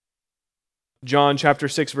John chapter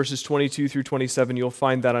 6, verses 22 through 27. You'll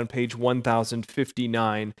find that on page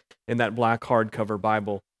 1059 in that black hardcover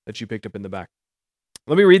Bible that you picked up in the back.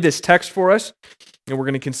 Let me read this text for us, and we're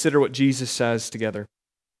going to consider what Jesus says together.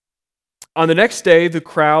 On the next day, the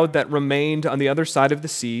crowd that remained on the other side of the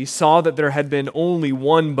sea saw that there had been only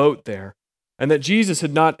one boat there, and that Jesus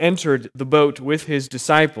had not entered the boat with his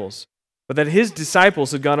disciples, but that his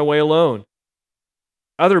disciples had gone away alone.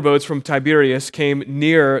 Other boats from Tiberias came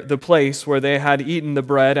near the place where they had eaten the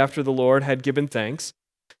bread after the Lord had given thanks.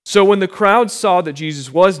 So when the crowd saw that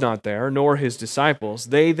Jesus was not there, nor his disciples,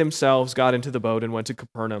 they themselves got into the boat and went to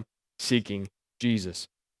Capernaum, seeking Jesus.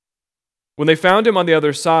 When they found him on the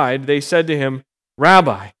other side, they said to him,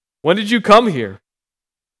 "Rabbi, when did you come here?"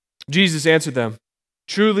 Jesus answered them,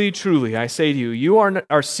 "Truly, truly, I say to you, you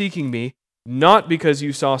are seeking me, not because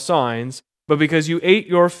you saw signs, but because you ate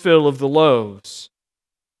your fill of the loaves.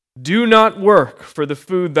 Do not work for the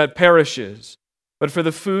food that perishes, but for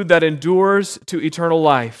the food that endures to eternal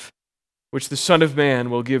life, which the Son of Man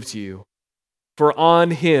will give to you. For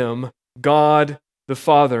on him God the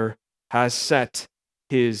Father has set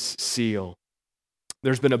his seal."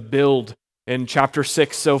 There's been a build in chapter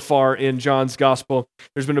 6 so far in John's Gospel.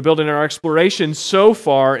 There's been a build in our exploration so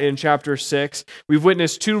far in chapter 6. We've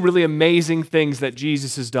witnessed two really amazing things that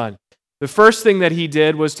Jesus has done. The first thing that he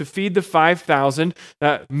did was to feed the 5,000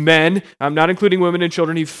 men, not including women and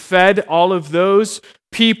children. He fed all of those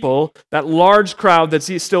people, that large crowd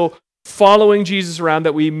that's still following Jesus around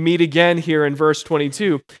that we meet again here in verse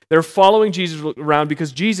 22. They're following Jesus around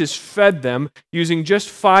because Jesus fed them using just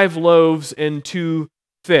 5 loaves and 2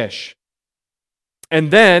 fish.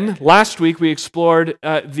 And then last week we explored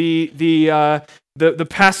the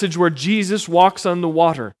passage where Jesus walks on the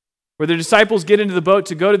water, where the disciples get into the boat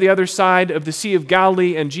to go to the other side of the Sea of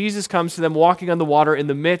Galilee, and Jesus comes to them walking on the water in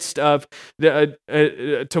the midst of the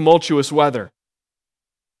tumultuous weather.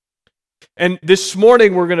 And this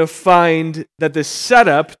morning we're going to find that the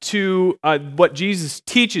setup to what Jesus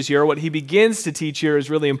teaches here, what he begins to teach here, is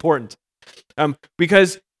really important.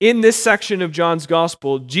 Because in this section of John's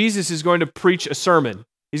Gospel, Jesus is going to preach a sermon.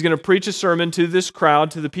 He's going to preach a sermon to this crowd,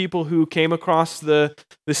 to the people who came across the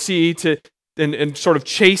sea and sort of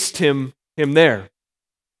chased him there.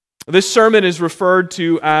 This sermon is referred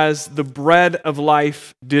to as the Bread of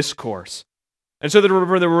Life discourse. And so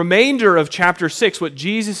for the remainder of chapter 6, what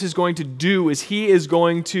Jesus is going to do is he's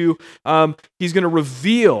going to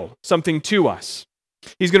reveal something to us.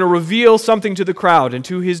 He's going to reveal something to the crowd and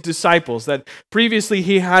to his disciples that previously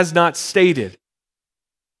he has not stated.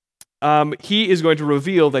 He is going to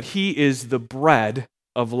reveal that he is the bread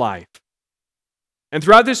of life. And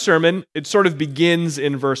throughout this sermon, it sort of begins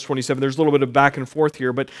in verse 27. There's a little bit of back and forth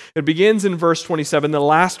here, but it begins in verse 27, the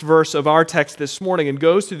last verse of our text this morning, and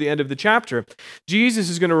goes to the end of the chapter. Jesus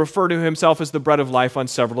is going to refer to himself as the bread of life on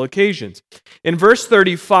several occasions. In verse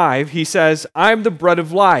 35, he says, "I am the bread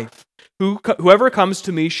of life. Whoever comes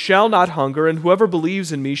to me shall not hunger, and whoever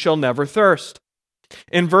believes in me shall never thirst."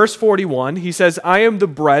 In verse 41, he says, "I am the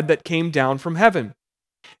bread that came down from heaven."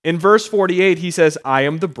 In verse 48, he says, "I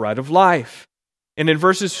am the bread of life." And in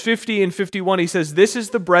verses 50 and 51, he says, "This is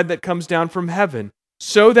the bread that comes down from heaven,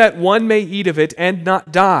 so that one may eat of it and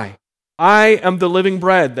not die. I am the living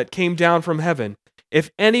bread that came down from heaven.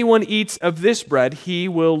 If anyone eats of this bread, he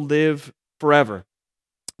will live forever."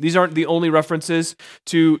 These aren't the only references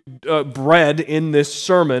to bread in this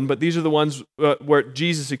sermon, but these are the ones where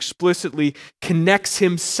Jesus explicitly connects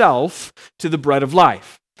himself to the bread of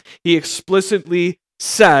life. He explicitly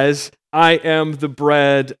says, "I am the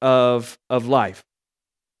bread of life."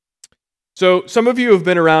 So some of you have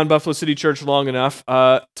been around Buffalo City Church long enough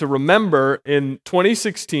to remember in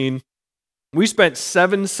 2016, we spent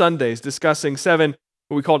 7 Sundays discussing 7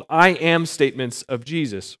 what we called I am statements of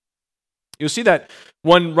Jesus. You'll see that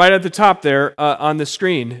one right at the top there on the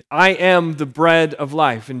screen. I am the bread of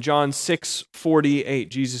life. In John 6:48,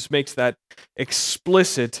 Jesus makes that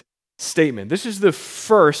explicit statement. This is the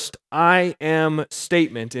first I am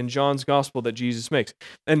statement in John's gospel that Jesus makes.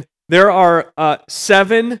 And there are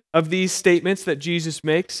 7 of these statements that Jesus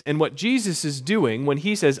makes, and what Jesus is doing when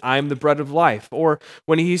he says, "I am the bread of life," or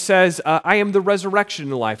when he says, "I am the resurrection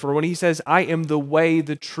and life," or when he says, "I am the way,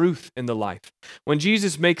 the truth, and the life." When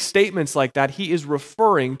Jesus makes statements like that, he is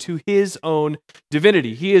referring to his own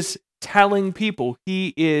divinity. He is telling people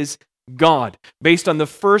he is God, based on the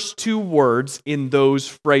first 2 words in those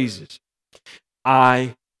phrases.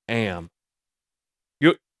 I am.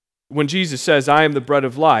 When Jesus says, "I am the bread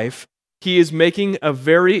of life," he is making a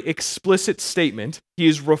very explicit statement. He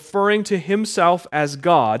is referring to himself as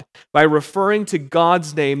God by referring to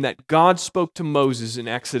God's name that God spoke to Moses in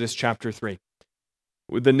Exodus chapter 3.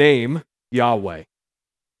 The name Yahweh.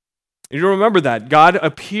 You remember that. God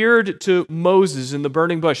appeared to Moses in the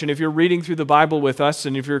burning bush. And if you're reading through the Bible with us,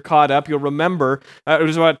 and if you're caught up, you'll remember it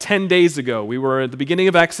was about 10 days ago. We were at the beginning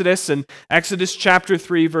of Exodus, and Exodus chapter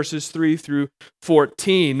 3, verses 3 through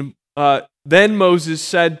 14. Then Moses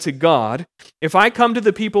said to God, "If I come to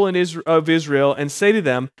the people of Israel and say to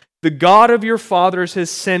them, 'The God of your fathers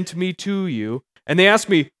has sent me to you,' and they ask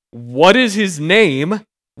me, 'What is his name?'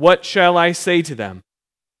 what shall I say to them?"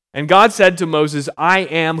 And God said to Moses, "I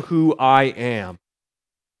am who I am."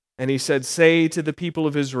 And he said, "Say to the people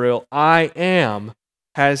of Israel, 'I am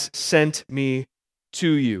has sent me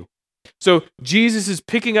to you.'" So Jesus is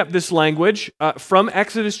picking up this language from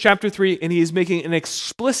Exodus chapter 3, and he is making an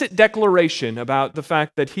explicit declaration about the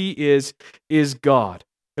fact that he is God.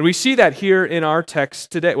 And we see that here in our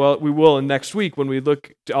text today. Well, we will in next week when we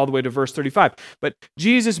look all the way to verse 35. But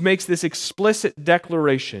Jesus makes this explicit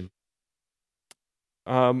declaration.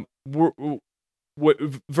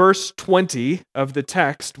 Verse 20 of the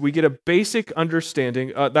text, we get a basic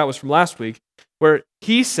understanding, that was from last week, where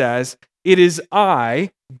he says, "It is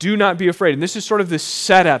I, do not be afraid." And this is sort of the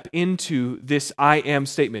setup into this I am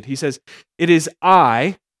statement. He says, "It is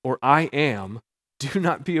I," or I am, "do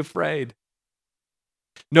not be afraid."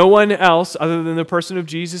 No one else other than the person of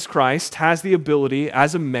Jesus Christ has the ability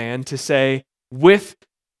as a man to say with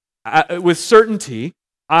certainty,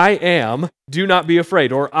 "I am, do not be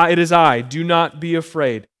afraid," or "It is I, do not be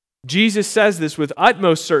afraid." Jesus says this with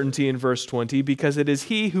utmost certainty in verse 20 because it is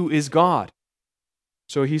he who is God.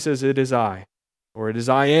 So he says, "It is I," or "It is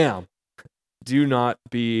I am, do not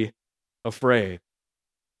be afraid."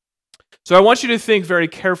 So I want you to think very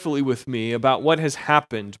carefully with me about what has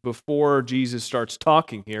happened before Jesus starts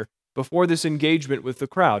talking here, before this engagement with the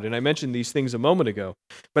crowd. And I mentioned these things a moment ago.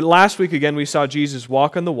 But last week, again, we saw Jesus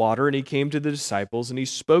walk on the water, and he came to the disciples, and he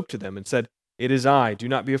spoke to them and said, "It is I, do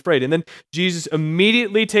not be afraid." And then Jesus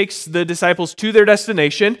immediately takes the disciples to their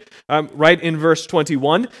destination, right in verse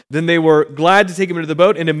 21. Then they were glad to take him into the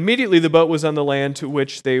boat, and immediately the boat was on the land to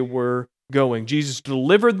which they were going. Jesus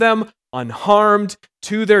delivered them unharmed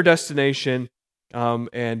to their destination,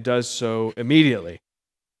 and does so immediately.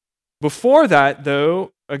 Before that,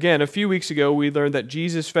 though, again, a few weeks ago, we learned that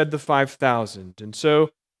Jesus fed the 5,000. And so,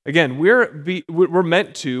 again, what we're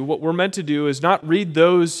meant to do is not read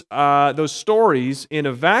those stories in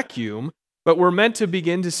a vacuum, but we're meant to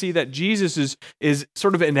begin to see that Jesus is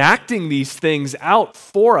sort of enacting these things out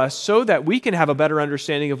for us so that we can have a better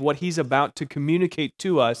understanding of what he's about to communicate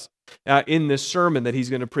to us in this sermon that he's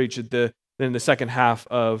going to preach in the second half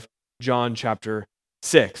of John chapter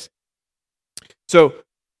 6. So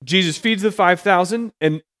Jesus feeds the 5,000,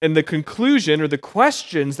 and the conclusion or the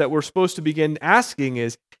questions that we're supposed to begin asking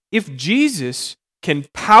is, if Jesus can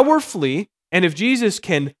powerfully and if Jesus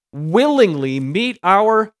can willingly meet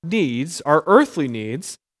our needs, our earthly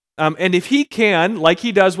needs, and if he can, like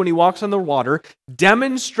he does when he walks on the water,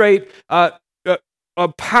 demonstrate a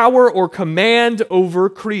power or command over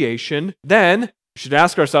creation, then we should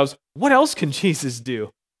ask ourselves, what else can Jesus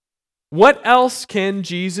do? What else can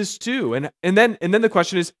Jesus do? And then the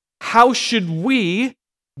question is, how should we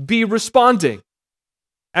be responding?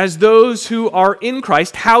 As those who are in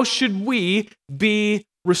Christ, how should we be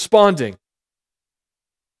responding?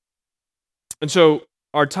 And so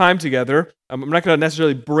our time together, I'm not going to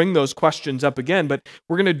necessarily bring those questions up again, but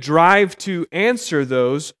we're going to drive to answer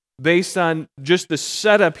those based on just the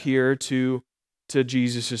setup here to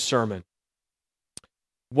Jesus' sermon.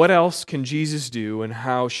 What else can Jesus do, and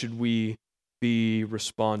how should we be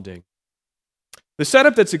responding? The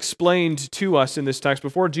setup that's explained to us in this text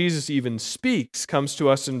before Jesus even speaks comes to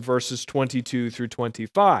us in verses 22 through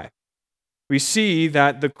 25. We see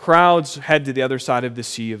that the crowds head to the other side of the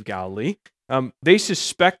Sea of Galilee. They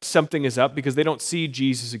suspect something is up because they don't see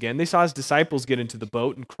Jesus again. They saw his disciples get into the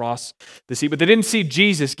boat and cross the sea, but they didn't see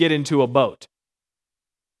Jesus get into a boat.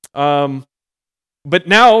 But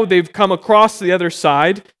now they've come across the other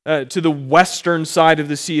side, to the western side of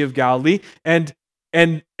the Sea of Galilee, and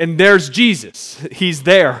there's Jesus. He's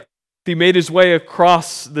there. He made his way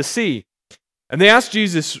across the sea. And they asked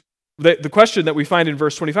Jesus, the question that we find in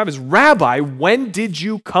verse 25 is, "Rabbi, when did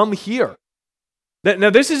you come here?"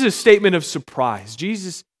 Now, this is a statement of surprise.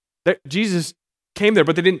 Jesus came there,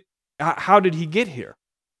 but they didn't. How did he get here?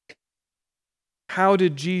 How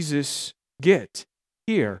did Jesus get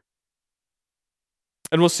here?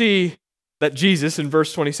 And we'll see that Jesus, in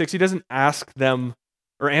verse 26, he doesn't ask them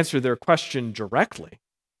or answer their question directly.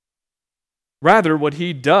 Rather, what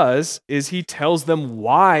he does is he tells them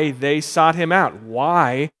why they sought him out,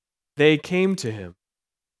 why they came to him.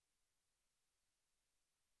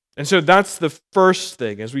 And so that's the first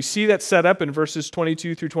thing. As we see that set up in verses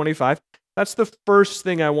 22 through 25, That's the first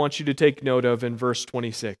thing I want you to take note of in verse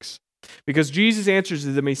 26. Because Jesus answers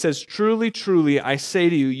them, he says, "Truly, truly, I say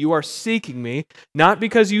to you, you are seeking me, not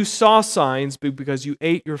because you saw signs, but because you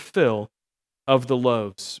ate your fill of the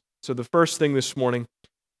loaves." So the first thing this morning,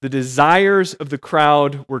 the desires of the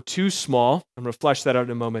crowd were too small. I'm going to flesh that out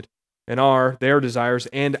in a moment. And their desires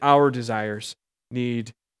and our desires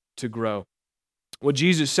need to grow. What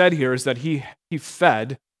Jesus said here is that he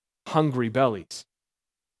fed hungry bellies.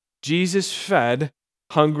 Jesus fed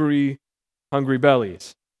hungry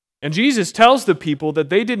bellies. And Jesus tells the people that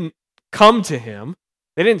they didn't come to him.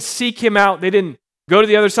 They didn't seek him out. They didn't go to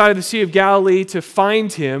the other side of the Sea of Galilee to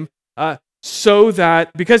find him so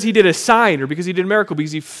that because he did a sign or because he did a miracle,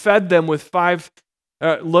 because he fed them with 5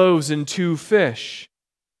 loaves and 2 fish.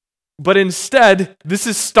 But instead, this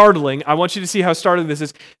is startling. I want you to see how startling this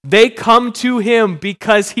is. They come to him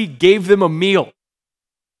because he gave them a meal.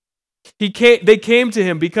 They came to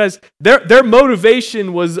him because their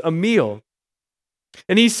motivation was a meal.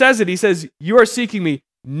 And he says it. He says, "You are seeking me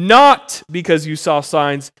not because you saw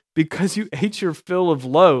signs, because you ate your fill of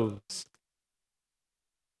loaves."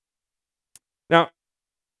 Now,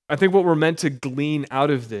 I think what we're meant to glean out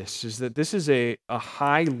of this is that this is a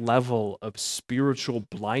high level of spiritual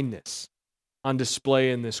blindness on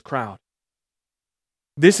display in this crowd.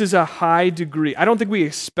 This is a high degree. I don't think we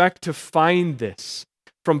expect to find this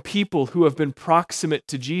from people who have been proximate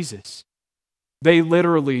to Jesus. They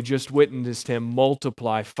literally just witnessed him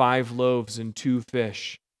multiply 5 loaves and 2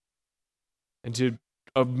 fish into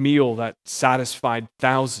a meal that satisfied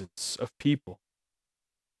thousands of people.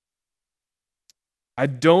 I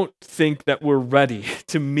don't think that we're ready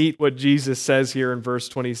to meet what Jesus says here in verse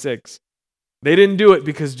 26. They didn't do it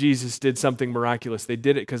because Jesus did something miraculous. They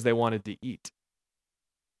did it because they wanted to eat.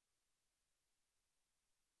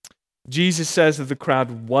 Jesus says that the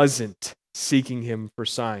crowd wasn't seeking him for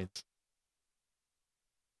signs.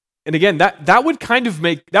 And again, that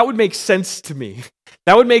would make sense to me.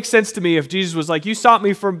 That would make sense to me if Jesus was like, "You sought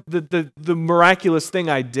me for the miraculous thing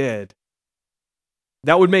I did."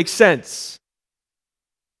 That would make sense.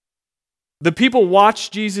 The people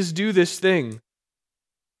watched Jesus do this thing.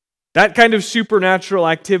 That kind of supernatural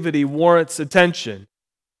activity warrants attention.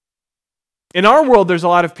 In our world, there's a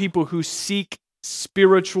lot of people who seek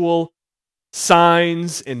spiritual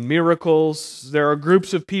signs and miracles. There are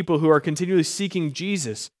groups of people who are continually seeking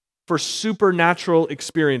Jesus for supernatural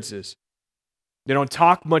experiences. They don't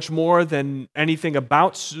talk much more than anything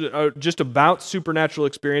about supernatural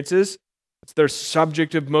experiences. It's their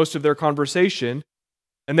subject of most of their conversation.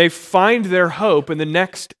 And they find their hope in the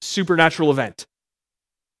next supernatural event.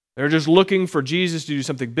 They're just looking for Jesus to do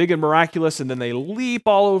something big and miraculous, and then they leap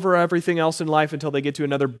all over everything else in life until they get to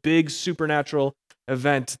another big supernatural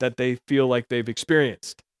event that they feel like they've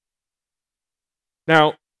experienced.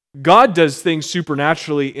 Now, God does things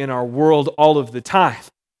supernaturally in our world all of the time.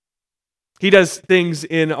 He does things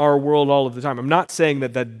in our world all of the time. I'm not saying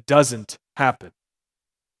that doesn't happen.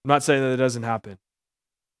 I'm not saying that it doesn't happen.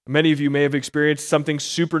 Many of you may have experienced something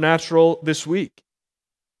supernatural this week.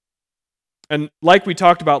 And like we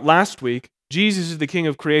talked about last week, Jesus is the King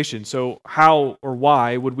of creation. So how or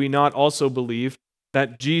why would we not also believe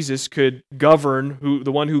that Jesus could govern,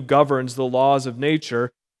 the one who governs the laws of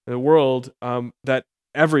nature, the world, that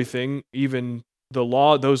everything, even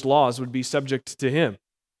those laws would be subject to him?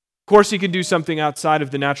 Of course, he can do something outside of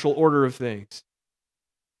the natural order of things.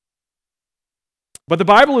 But the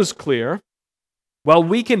Bible is clear. While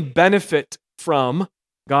we can benefit from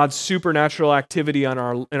God's supernatural activity in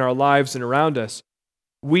our lives and around us,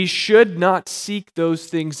 we should not seek those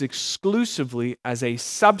things exclusively as a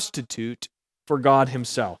substitute for God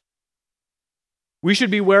himself. We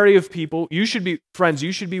should be wary of people. You should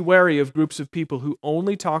be wary of groups of people who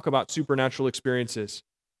only talk about supernatural experiences,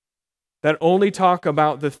 that only talk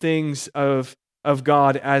about the things of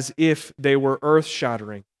God as if they were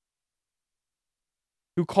earth-shattering,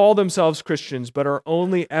 who call themselves Christians but are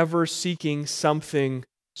only ever seeking something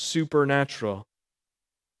supernatural.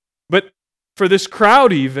 But for this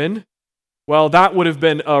crowd even, well, that would have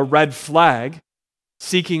been a red flag,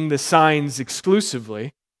 seeking the signs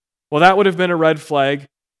exclusively. Well, that would have been a red flag.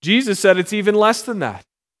 Jesus said it's even less than that.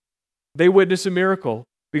 They witness a miracle.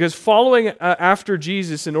 Because following after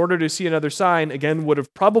Jesus in order to see another sign, again, would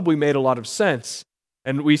have probably made a lot of sense.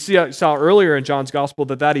 And we saw earlier in John's Gospel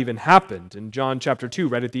that even happened in John chapter 2,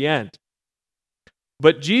 right at the end.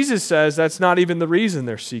 But Jesus says that's not even the reason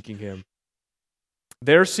they're seeking him.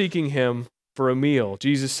 They're seeking him for a meal.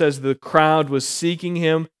 Jesus says the crowd was seeking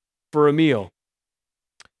him for a meal.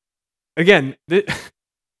 Again,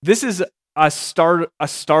 this is a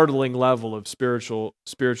startling level of spiritual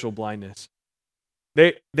blindness.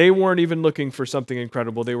 They weren't even looking for something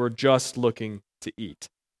incredible. They were just looking to eat.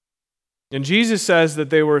 And Jesus says that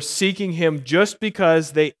they were seeking him just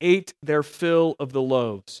because they ate their fill of the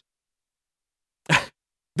loaves.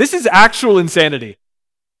 This is actual insanity.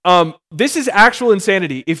 This is actual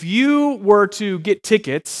insanity. If you were to get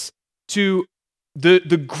tickets to the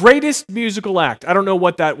greatest musical act, I don't know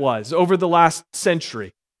what that was, over the last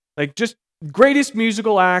century, like just greatest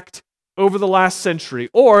musical act over the last century,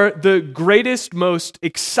 or the greatest, most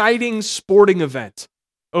exciting sporting event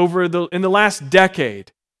in the last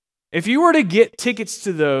decade. If you were to get tickets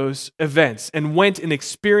to those events and went and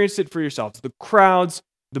experienced it for yourselves, the crowds,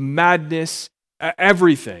 the madness,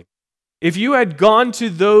 everything, if you had gone to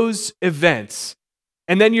those events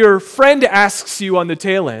and then your friend asks you on the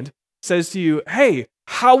tail end, says to you, "Hey,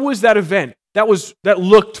 how was that event? That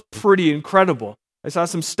looked pretty incredible. I saw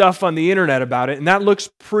some stuff on the internet about it and that looks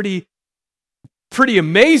pretty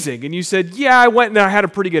amazing." And you said, "Yeah, I went and I had a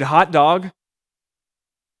pretty good hot dog."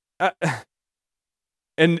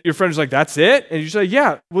 And your friend's like, "That's it?" And you say,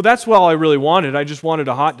 "Yeah, well, that's all I really wanted. I just wanted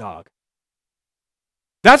a hot dog."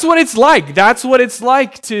 That's what it's like. That's what it's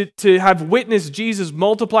like to have witnessed Jesus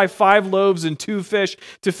multiply 5 loaves and 2 fish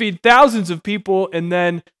to feed thousands of people and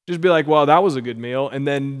then just be like, "Well, that was a good meal," and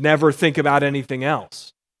then never think about anything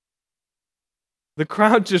else. The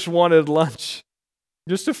crowd just wanted lunch,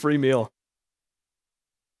 just a free meal.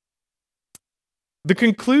 The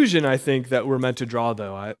conclusion, I think, that we're meant to draw,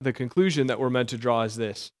 though, the conclusion that we're meant to draw is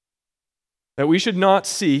this: that we should not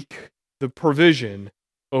seek the provision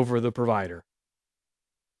over the provider.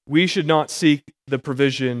 We should not seek the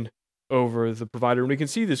provision over the provider. And we can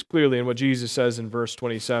see this clearly in what Jesus says in verse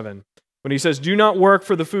 27, when he says, "Do not work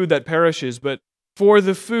for the food that perishes, but for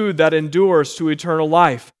the food that endures to eternal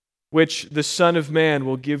life, which the Son of Man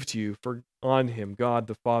will give to you, for on him God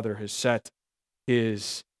the Father has set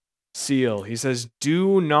his seal." He says,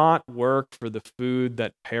 "Do not work for the food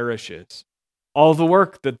that perishes." All the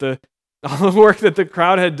work that the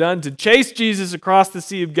crowd had done to chase Jesus across the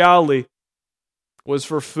Sea of Galilee was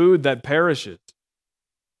for food that perishes.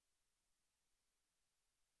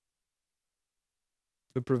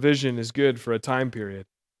 The provision is good for a time period.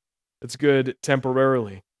 It's good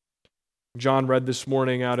temporarily. John read this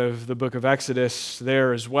morning out of the book of Exodus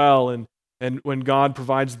there as well, and when God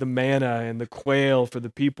provides the manna and the quail for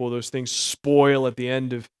the people, those things spoil at the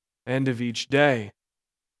end of each day.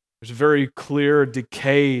 There's a very clear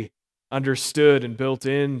decay understood and built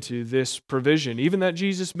into this provision, even that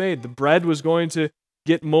Jesus made. The bread was going to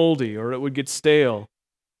get moldy or it would get stale.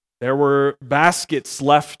 There were baskets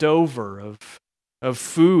left over of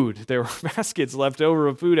food. There were baskets left over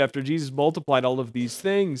of food after Jesus multiplied all of these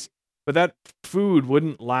things, but that food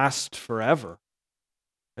wouldn't last forever.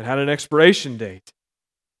 It had an expiration date.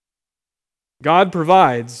 God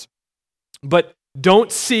provides, but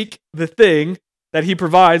don't seek the thing that he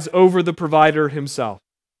provides over the provider himself.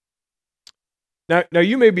 Now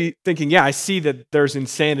you may be thinking, yeah, I see that there's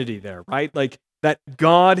insanity there, right? Like that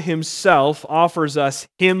God himself offers us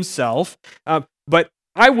himself, but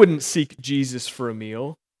I wouldn't seek Jesus for a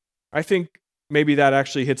meal. I think maybe that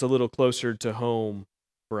actually hits a little closer to home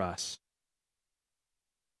for us.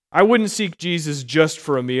 I wouldn't seek Jesus just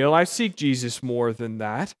for a meal. I seek Jesus more than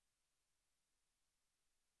that.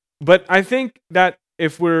 But I think that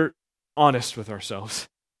if we're honest with ourselves,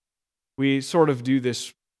 we sort of do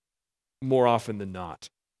this more often than not.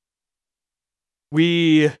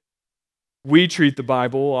 We treat the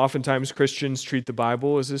Bible, oftentimes Christians treat the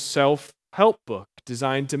Bible as a self-help book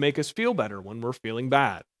designed to make us feel better when we're feeling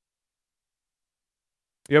bad.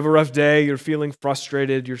 You have a rough day, you're feeling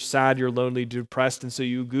frustrated, you're sad, you're lonely, depressed, and so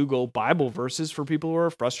you Google Bible verses for people who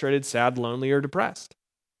are frustrated, sad, lonely, or depressed.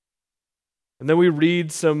 And then we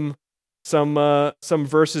read some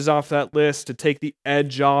verses off that list to take the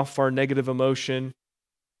edge off our negative emotion.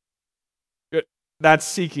 That's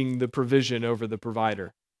seeking the provision over the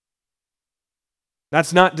provider.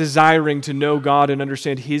 That's not desiring to know God and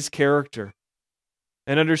understand his character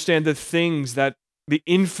and understand the things that the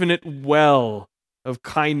infinite well of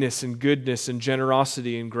kindness and goodness and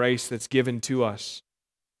generosity and grace that's given to us.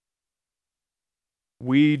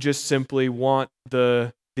 We just simply want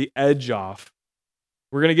the edge off.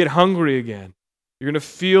 We're going to get hungry again. You're going to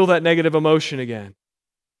feel that negative emotion again.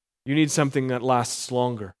 You need something that lasts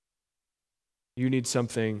longer. You need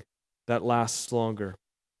something that lasts longer.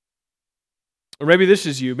 Or maybe this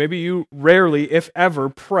is you. Maybe you rarely, if ever,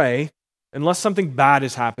 pray unless something bad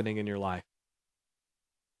is happening in your life.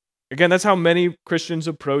 Again, that's how many Christians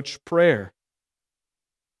approach prayer.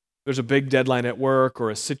 There's a big deadline at work or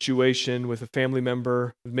a situation with a family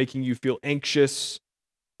member making you feel anxious,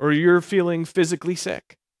 or you're feeling physically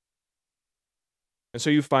sick. And so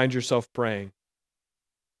you find yourself praying.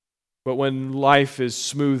 But when life is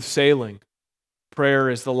smooth sailing, prayer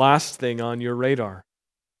is the last thing on your radar.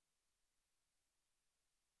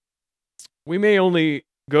 We may only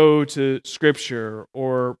go to Scripture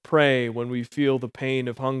or pray when we feel the pain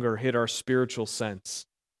of hunger hit our spiritual sense.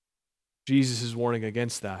 Jesus is warning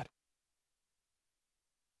against that.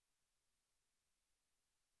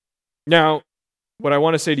 Now, what I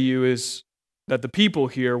want to say to you is that the people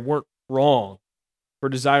here weren't wrong for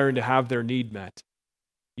desiring to have their need met.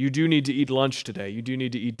 You do need to eat lunch today. You do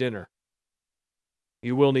need to eat dinner.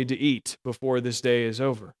 You will need to eat before this day is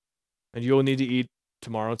over. And you'll need to eat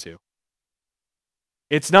tomorrow too.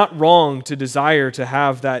 It's not wrong to desire to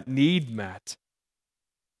have that need met.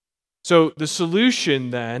 So the solution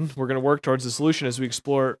then, we're going to work towards the solution as we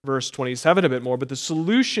explore verse 27 a bit more, but the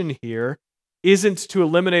solution here isn't to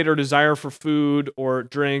eliminate our desire for food or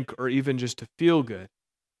drink or even just to feel good.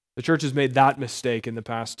 The church has made that mistake in the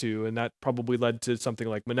past too, and that probably led to something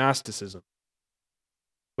like monasticism.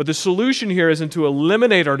 But the solution here isn't to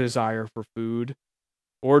eliminate our desire for food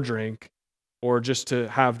or drink or just to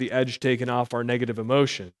have the edge taken off our negative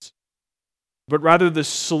emotions. But rather the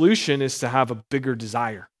solution is to have a bigger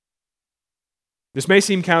desire. This may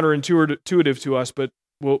seem counterintuitive to us, but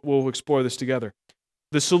we'll explore this together.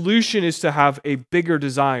 The solution is to have a bigger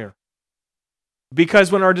desire.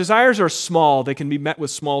 Because when our desires are small, they can be met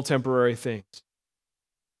with small temporary things.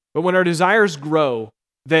 But when our desires grow,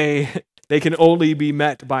 they can only be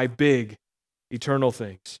met by big, eternal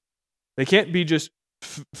things. They can't be just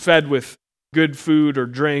fed with good food or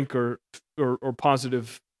drink or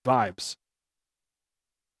positive vibes.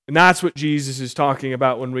 And that's what Jesus is talking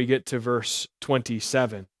about when we get to verse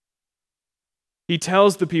 27. He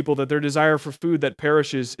tells the people that their desire for food that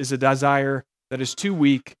perishes is a desire that is too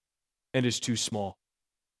weak and is too small.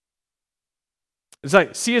 It's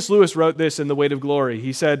like C.S. Lewis wrote this in The Weight of Glory.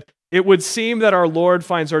 He said, "It would seem that our Lord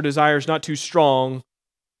finds our desires not too strong,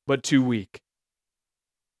 but too weak."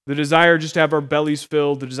 The desire just to have our bellies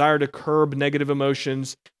filled, the desire to curb negative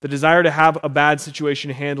emotions, the desire to have a bad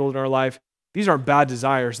situation handled in our life, these aren't bad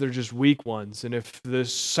desires, they're just weak ones. And if the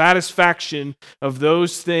satisfaction of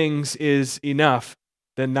those things is enough,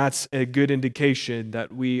 then that's a good indication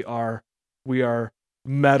that we are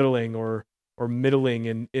meddling or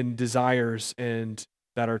middling in desires and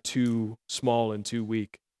that are too small and too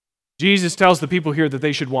weak. Jesus tells the people here that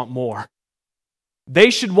they should want more. They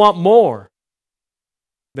should want more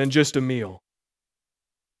than just a meal.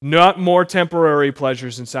 Not more temporary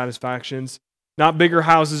pleasures and satisfactions, not bigger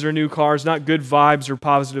houses or new cars, not good vibes or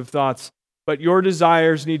positive thoughts, but your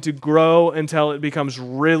desires need to grow until it becomes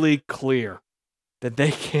really clear that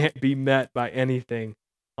they can't be met by anything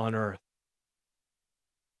on earth.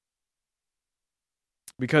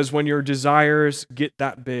 Because when your desires get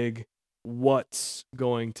that big, what's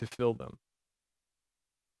going to fill them?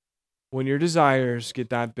 When your desires get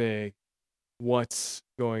that big, what's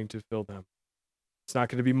going to fill them? It's not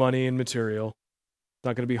going to be money and material. It's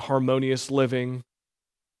not going to be harmonious living.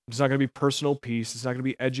 It's not going to be personal peace. It's not going to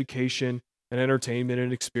be education and entertainment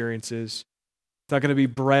and experiences. It's not going to be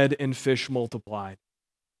bread and fish multiplied.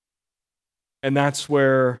 And that's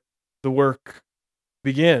where the work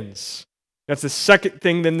begins. That's the second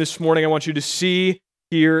thing then this morning I want you to see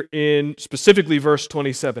here in specifically verse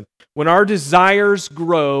 27. When our desires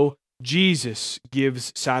grow, Jesus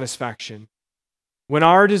gives satisfaction. When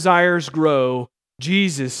our desires grow,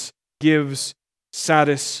 Jesus gives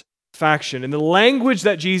satisfaction. And the language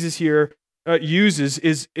that Jesus here uses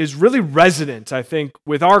is really resonant, I think,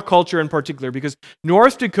 with our culture in particular, because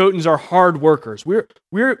North Dakotans are hard workers.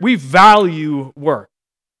 We value work.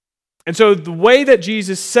 And so the way that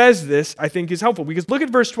Jesus says this, I think, is helpful, because look at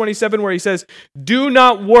verse 27 where he says, "Do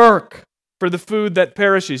not work for the food that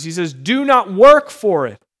perishes." He says, "Do not work for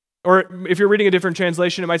it." Or if you're reading a different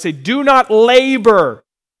translation, it might say, "Do not labor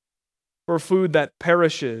for food that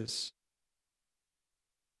perishes,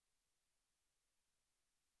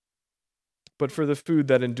 but for the food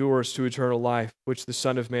that endures to eternal life, which the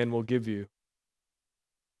Son of Man will give you."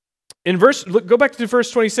 Go back to verse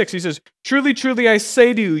 26. He says, "Truly, truly, I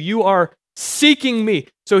say to you, you are seeking me."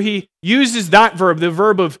 So he uses that verb, the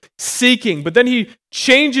verb of seeking, but then he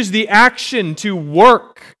changes the action to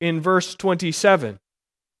work in verse 27.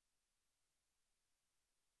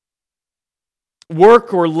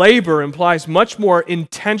 Work or labor implies much more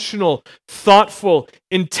intentional, thoughtful,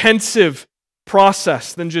 intensive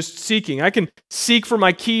process than just seeking. I can seek for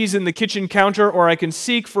my keys in the kitchen counter, or I can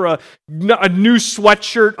seek for a new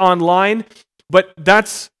sweatshirt online, but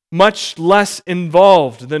that's much less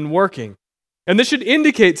involved than working. And this should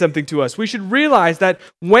indicate something to us. We should realize that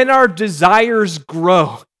when our desires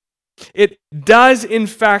grow, It does, in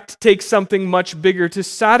fact, take something much bigger to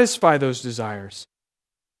satisfy those desires.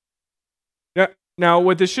 Now,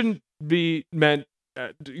 what this shouldn't be meant,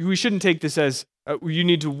 we shouldn't take this as you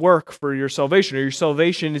need to work for your salvation, or your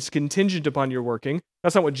salvation is contingent upon your working.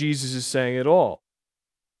 That's not what Jesus is saying at all.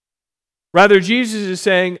 Rather, Jesus is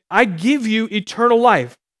saying, I give you eternal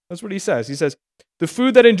life. That's what he says. He says, the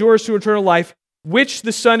food that endures to eternal life, which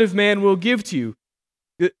the Son of Man will give to you.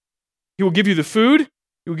 He will give you the food,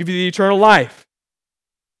 he will give you the eternal life.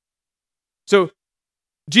 So,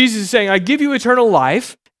 Jesus is saying, I give you eternal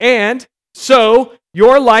life, and so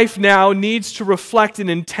your life now needs to reflect an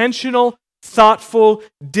intentional, thoughtful,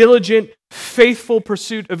 diligent, faithful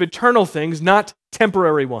pursuit of eternal things, not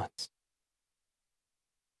temporary ones.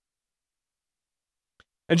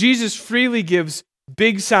 And Jesus freely gives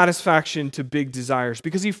big satisfaction to big desires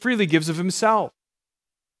because he freely gives of himself.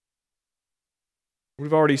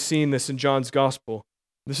 We've already seen this in John's gospel.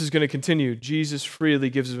 This is going to continue. Jesus freely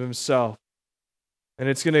gives of himself. And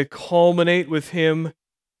it's going to culminate with him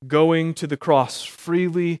going to the cross,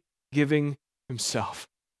 freely giving himself.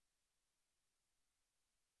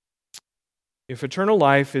 If eternal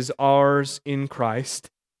life is ours in Christ,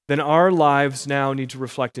 then our lives now need to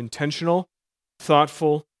reflect intentional,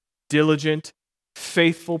 thoughtful, diligent,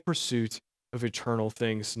 faithful pursuit of eternal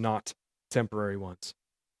things, not temporary ones.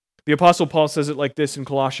 The Apostle Paul says it like this in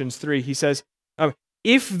Colossians 3. He says,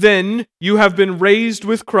 if then you have been raised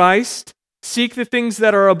with Christ, seek the things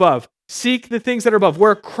that are above. Seek the things that are above,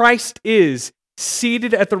 where Christ is,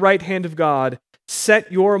 seated at the right hand of God.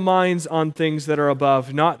 Set your minds on things that are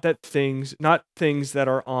above, not things that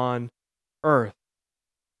are on earth.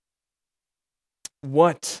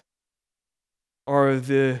 What are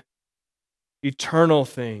the eternal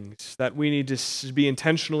things that we need to be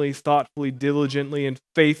intentionally, thoughtfully, diligently, and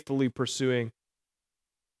faithfully pursuing?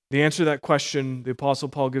 The answer to that question, the Apostle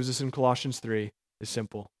Paul gives us in Colossians 3, is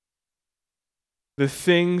simple. The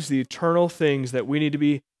eternal things that we need to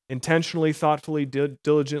be intentionally, thoughtfully,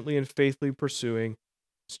 diligently, and faithfully pursuing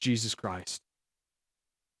is Jesus Christ.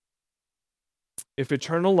 If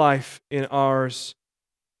eternal life is ours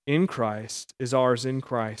in Christ,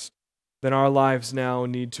 then our lives now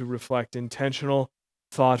need to reflect intentional,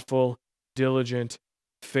 thoughtful, diligent,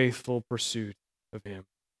 faithful pursuit of him.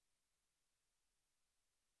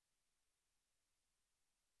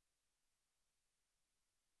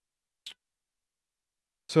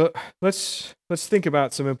 So let's think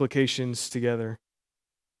about some implications together.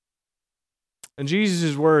 In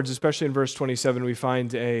Jesus' words, especially in verse 27, we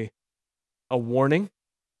find a warning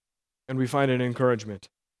and we find an encouragement.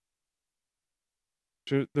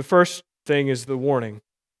 So the first thing is the warning.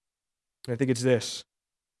 I think it's this.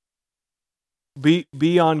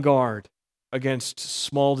 Be on guard against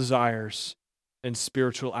small desires and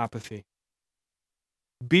spiritual apathy.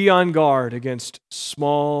 Be on guard against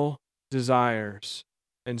small desires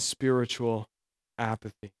and spiritual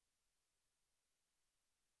apathy.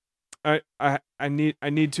 I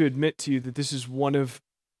need to admit to you that this is one of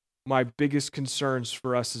my biggest concerns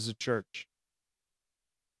for us as a church.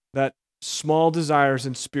 That small desires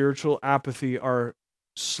and spiritual apathy are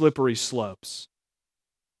slippery slopes.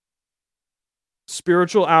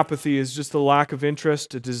 Spiritual apathy is just a lack of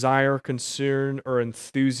interest, a desire, concern, or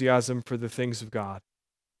enthusiasm for the things of God.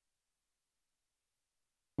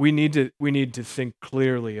 We need to think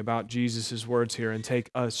clearly about Jesus' words here and take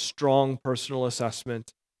a strong personal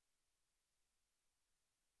assessment.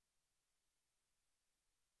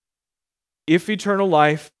 If eternal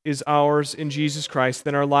life is ours in Jesus Christ,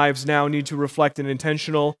 then our lives now need to reflect an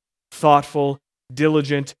intentional, thoughtful,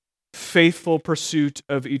 diligent, faithful pursuit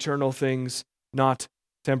of eternal things, not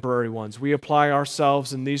temporary ones. We apply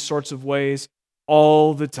ourselves in these sorts of ways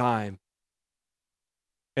all the time.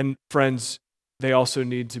 And friends, they also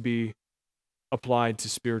need to be applied to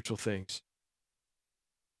spiritual things.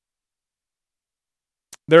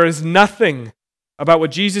 There is nothing about what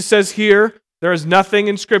Jesus says here, there is nothing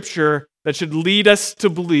in Scripture that should lead us to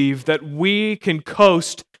believe that we can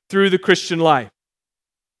coast through the Christian life.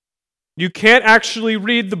 You can't actually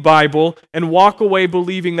read the Bible and walk away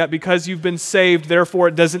believing that because you've been saved, therefore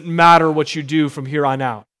it doesn't matter what you do from here on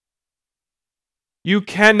out. You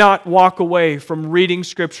cannot walk away from reading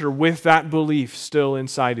Scripture with that belief still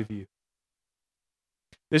inside of you.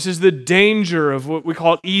 This is the danger of what we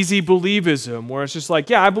call easy believism, where it's just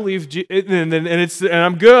like, yeah, I believe, and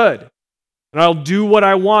I'm good. And I'll do what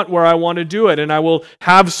I want where I want to do it. And I will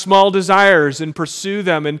have small desires and pursue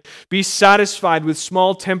them and be satisfied with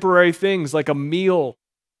small temporary things like a meal.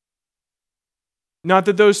 Not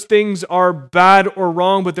that those things are bad or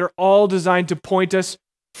wrong, but they're all designed to point us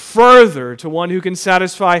further to one who can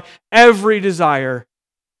satisfy every desire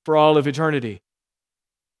for all of eternity.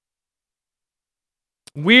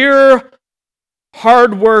 We're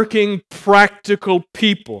hardworking, practical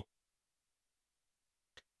people.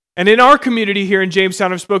 And in our community here in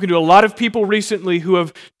Jamestown, I've spoken to a lot of people recently who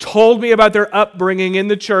have told me about their upbringing in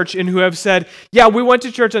the church and who have said, yeah, we went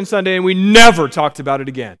to church on Sunday and we never talked about it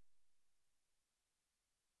again.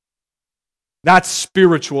 That's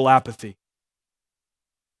spiritual apathy.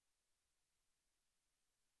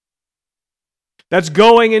 That's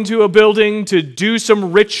going into a building to do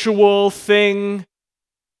some ritual thing.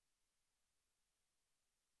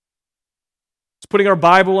 It's putting our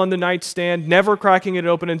Bible on the nightstand, never cracking it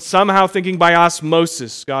open, and somehow thinking by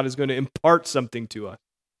osmosis God is going to impart something to us.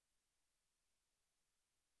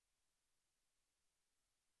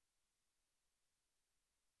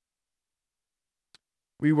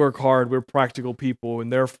 We work hard, we're practical people,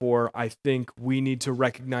 and therefore I think we need to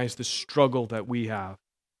recognize the struggle that we have.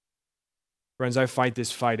 Friends, I fight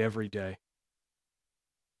this fight every day.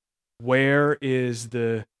 Where is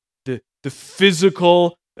the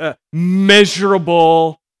physical,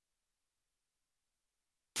 measurable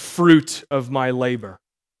fruit of my labor?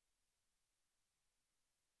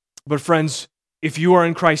 But friends, if you are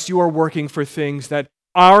in Christ, you are working for things that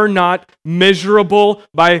are not measurable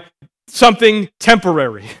by something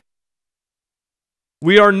temporary.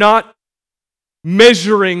 We are not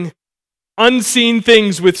measuring unseen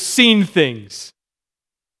things with seen things.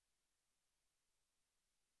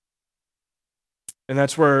 And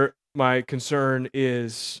that's where my concern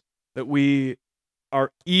is, that we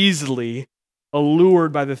are easily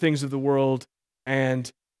allured by the things of the world and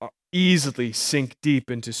easily sink deep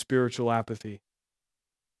into spiritual apathy.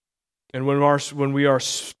 And when we are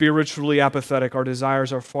spiritually apathetic, our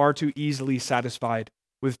desires are far too easily satisfied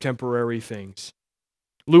with temporary things.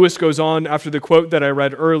 Lewis goes on after the quote that I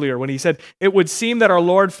read earlier when he said, "It would seem that our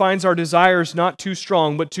Lord finds our desires not too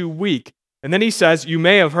strong, but too weak." And then he says, you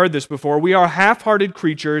may have heard this before, we are half-hearted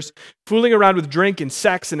creatures fooling around with drink and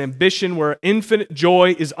sex and ambition where infinite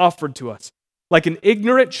joy is offered to us. Like an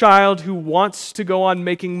ignorant child who wants to go on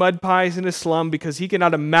making mud pies in a slum because he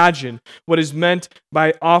cannot imagine what is meant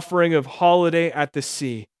by offering of holiday at the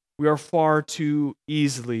sea. We are far too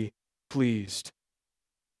easily pleased.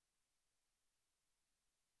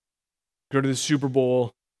 Go to the Super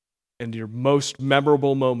Bowl, and your most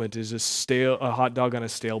memorable moment is a hot dog on a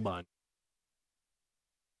stale bun.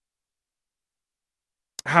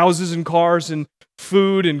 Houses and cars and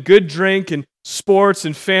food and good drink and sports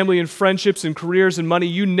and family and friendships and careers and money,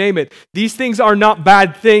 you name it. These things are not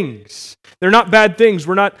bad things. They're not bad things.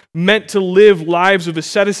 We're not meant to live lives of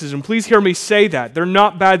asceticism. Please hear me say that. They're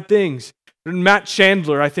not bad things. Matt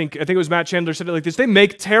Chandler, I think it was Matt Chandler said it like this, they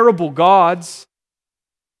make terrible gods.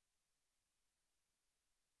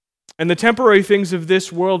 And the temporary things of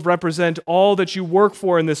this world represent all that you work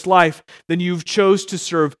for in this life, then you've chose to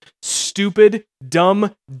serve stupid,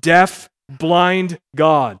 dumb, deaf, blind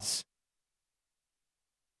gods.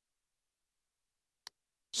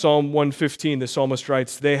 Psalm 115, the psalmist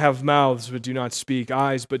writes, they have mouths but do not speak,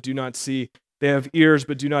 eyes but do not see. They have ears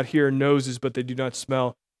but do not hear, noses but they do not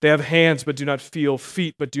smell. They have hands but do not feel,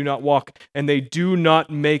 feet but do not walk, and they do not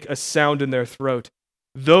make a sound in their throat.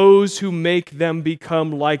 Those who make them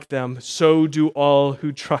become like them, so do all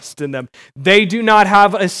who trust in them. They do not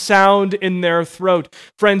have a sound in their throat.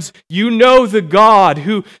 Friends, you know the God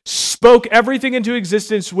who spoke everything into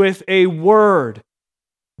existence with a word.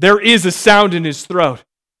 There is a sound in his throat.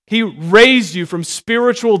 He raised you from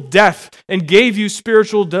spiritual death and gave you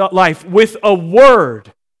spiritual life with a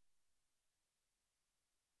word.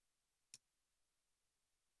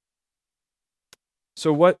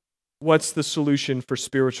 So what's the solution for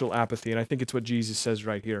spiritual apathy? And I think it's what Jesus says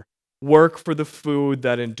right here. Work for the food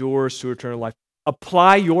that endures to eternal life.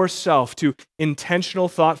 Apply yourself to intentional,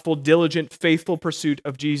 thoughtful, diligent, faithful pursuit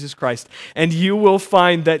of Jesus Christ. And you will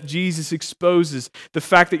find that Jesus exposes the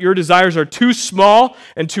fact that your desires are too small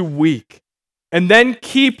and too weak. And then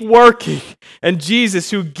keep working. And Jesus,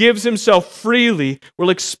 who gives himself freely, will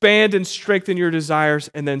expand and strengthen your desires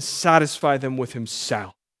and then satisfy them with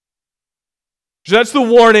himself. So that's the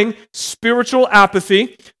warning, spiritual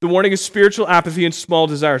apathy. The warning is spiritual apathy and small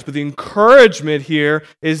desires. But the encouragement here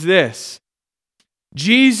is this.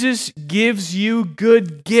 Jesus gives you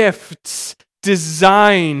good gifts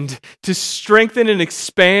designed to strengthen and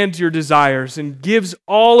expand your desires and gives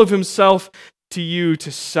all of himself to you to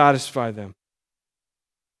satisfy them.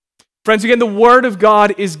 Friends, again, the Word of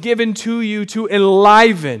God is given to you to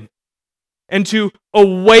enliven and to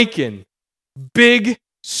awaken big,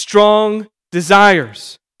 strong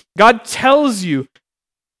desires. God tells you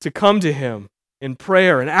to come to him in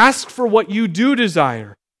prayer and ask for what you do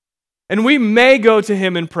desire. And we may go to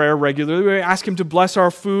him in prayer regularly. We ask him to bless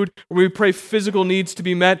our food, or we pray physical needs to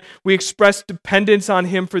be met. We express dependence on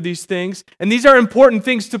him for these things. And these are important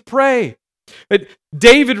things to pray. But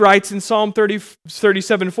David writes in Psalm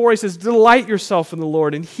 37:4, he says, "Delight yourself in the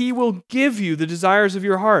Lord, and he will give you the desires of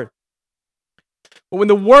your heart." But when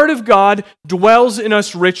the Word of God dwells in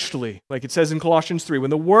us richly, like it says in Colossians 3, when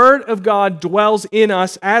the Word of God dwells in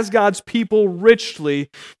us as God's people richly,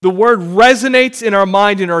 the Word resonates in our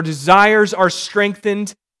mind and our desires are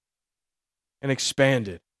strengthened and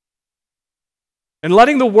expanded. And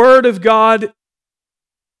letting the Word of God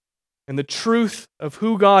and the truth of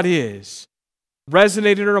who God is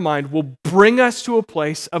resonate in our mind will bring us to a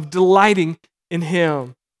place of delighting in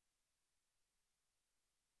Him.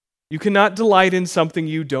 You cannot delight in something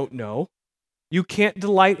you don't know. You can't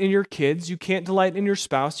delight in your kids. You can't delight in your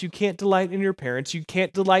spouse. You can't delight in your parents. You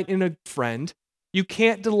can't delight in a friend. You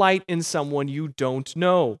can't delight in someone you don't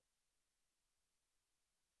know.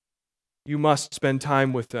 You must spend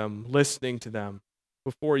time with them, listening to them,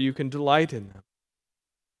 before you can delight in them.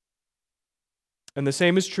 And the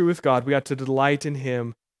same is true with God. We ought to delight in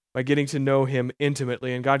Him by getting to know Him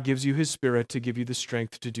intimately, and God gives you His Spirit to give you the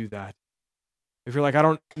strength to do that. If you're like, I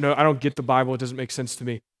don't get the Bible, it doesn't make sense to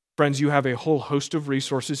me. Friends, you have a whole host of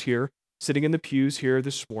resources here, sitting in the pews here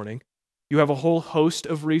this morning. You have a whole host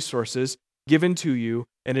of resources given to you,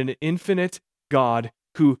 and an infinite God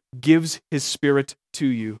who gives His Spirit to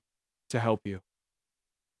you to help you.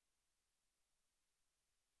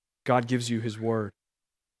 God gives you His Word.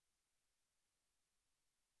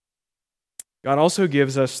 God also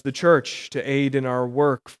gives us the church to aid in our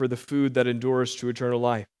work for the food that endures to eternal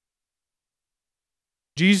life.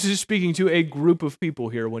 Jesus is speaking to a group of people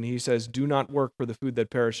here when He says, do not work for the food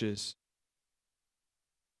that perishes.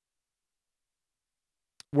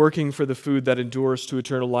 Working for the food that endures to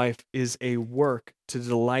eternal life is a work to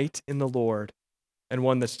delight in the Lord, and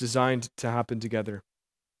one that's designed to happen together.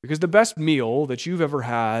 Because the best meal that you've ever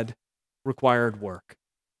had required work.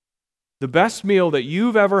 The best meal that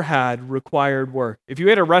you've ever had required work. If you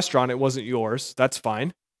ate at a restaurant, it wasn't yours. That's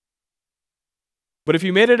fine. But if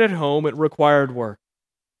you made it at home, it required work.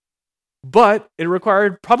 But it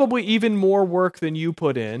required probably even more work than you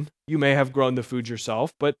put in. You may have grown the food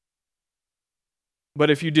yourself, but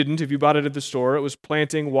if you didn't, if you bought it at the store, it was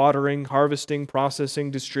planting, watering, harvesting,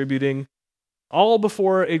 processing, distributing, all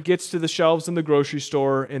before it gets to the shelves in the grocery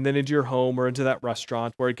store and then into your home or into that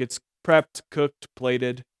restaurant where it gets prepped, cooked,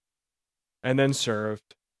 plated, and then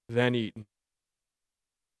served, then eaten.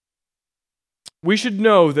 We should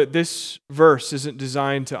know that this verse isn't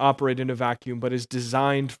designed to operate in a vacuum, but is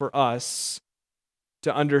designed for us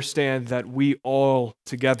to understand that we all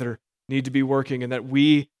together need to be working and that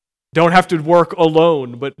we don't have to work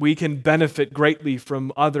alone, but we can benefit greatly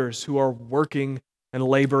from others who are working and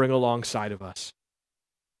laboring alongside of us.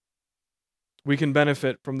 We can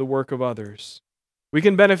benefit from the work of others. We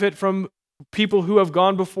can benefit from people who have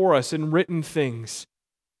gone before us and written things.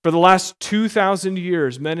 For the last 2,000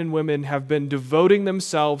 years, men and women have been devoting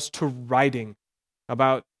themselves to writing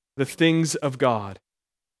about the things of God.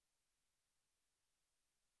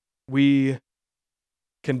 We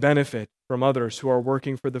can benefit from others who are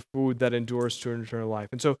working for the food that endures to eternal life.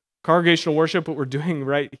 And so congregational worship, what we're doing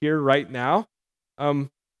right here, right now,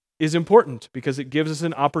 is important because it gives us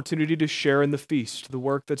an opportunity to share in the feast, the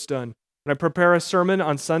work that's done. When I prepare a sermon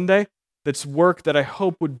on Sunday, that's work that I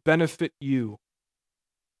hope would benefit you.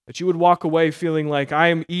 That you would walk away feeling like I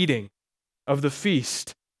am eating of the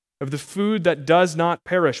feast, of the food that does not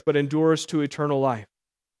perish but endures to eternal life.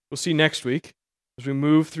 We'll see next week as we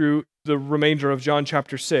move through the remainder of John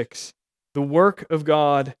chapter 6. The work of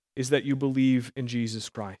God is that you believe in Jesus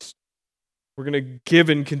Christ. We're going to give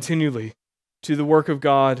in continually to the work of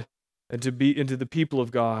God and to be into the people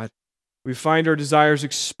of God. We find our desires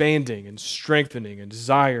expanding and strengthening, and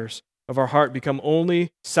desires of our heart become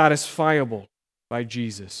only satisfiable by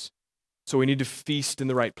Jesus. So we need to feast in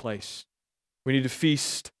the right place. We need to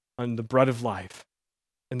feast on the bread of life.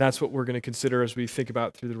 And that's what we're going to consider as we think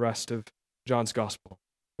about through the rest of John's gospel.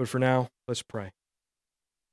 But for now, let's pray.